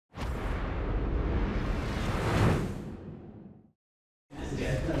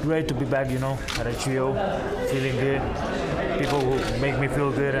great to be back, you know, at HBO, feeling good. People who make me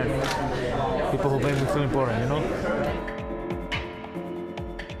feel good and people who make me feel important, you know.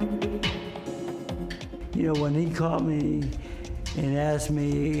 You know, when he called me and asked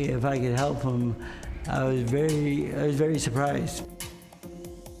me if I could help him, I was very surprised.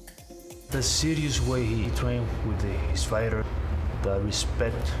 The serious way he trained with his fighter, the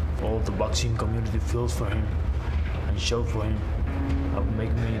respect all the boxing community feels for him and showed for him,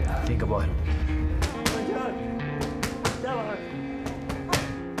 make me think about him.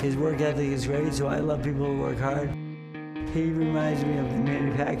 His work ethic is great, so I love people who work hard. He reminds me of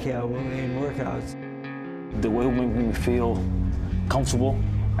Manny Pacquiao in workouts. The way he made me feel comfortable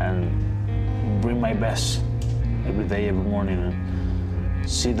and bring my best every day, every morning, and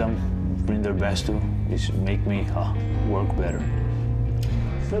see them bring their best too, is make me work better.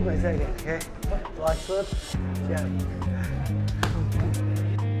 Slip a second, okay? Block slip, jab.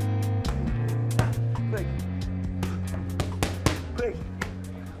 Quick. Quick.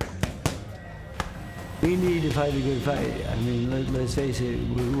 We need to fight a good fight. I mean, let's face it,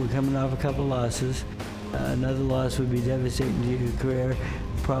 we're coming off a couple losses. Another loss would be devastating to your career,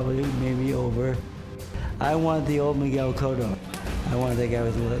 probably maybe over. I want the old Miguel Cotto. I want that guy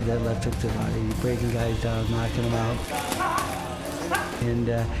with that left hook to the body, breaking guys down, knocking them out. And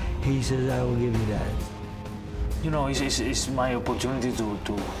he says, I will give you that. You know, it's my opportunity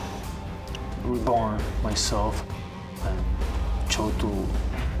to reborn myself and show to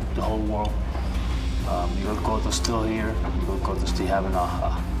the whole world. Miguel Cotto's still here. Miguel Cotto's still having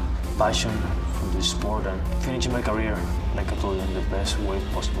a passion for this sport and finishing my career, like I told you, in the best way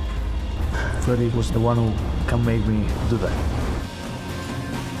possible. Freddie was the one who can make me do that.